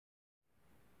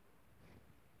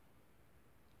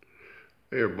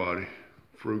Hey everybody,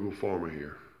 Frugal Farmer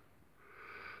here.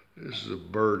 This is a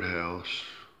birdhouse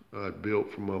I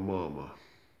built for my mama.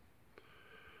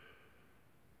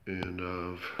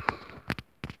 And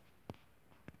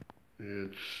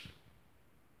it's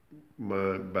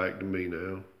back to me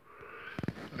now.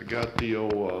 I got the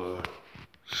old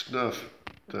snuff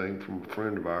thing from a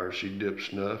friend of ours. She dipped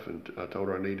snuff and I told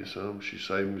her I needed some. She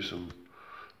saved me some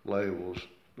labels.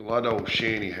 A lot of old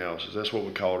shanty houses, that's what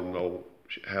we called them, the old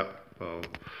uh,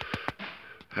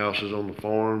 houses on the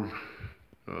farm.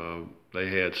 They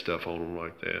had stuff on them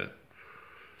like that.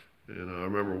 And I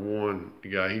remember the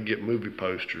guy, he'd get movie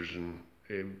posters and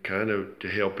kind of to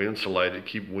help insulate it,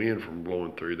 keep wind from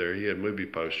blowing through there. He had movie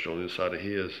posters on the inside of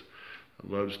his. I'd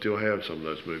love to still have some of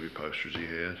those movie posters he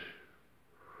had.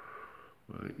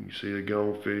 You can see the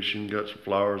gone fishing, got some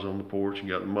flowers on the porch, and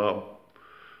got the mop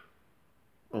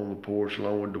on the porch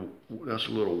along with that's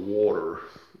a little water,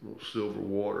 a little silver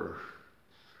water.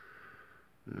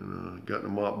 And got the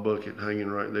mop bucket hanging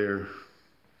right there.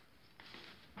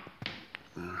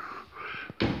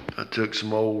 I took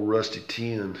some old rusty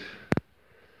tin,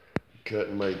 cut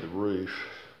and made the roof.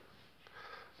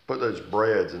 Put those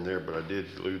brads in there, but I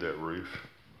did glue that roof.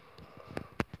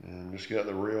 And just got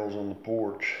the rails on the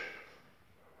porch.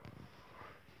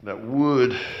 That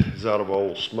wood is out of an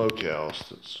old smokehouse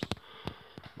that's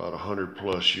about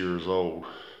 100+ years old.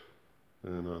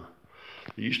 And there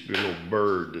used to be a little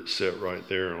bird that sat right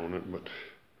there on it, but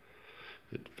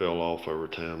it fell off over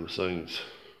time. This thing's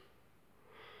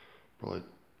probably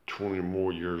 20 or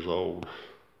more years old.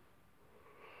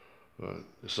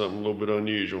 It's something a little bit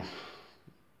unusual.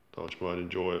 Thought you might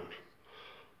enjoy it.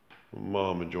 My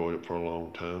mom enjoyed it for a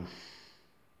long time.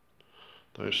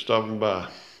 Thanks for stopping by.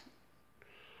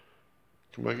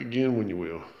 Come back again when you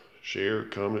will. Share,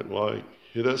 comment, like,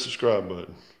 hit that subscribe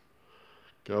button.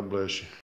 God bless you.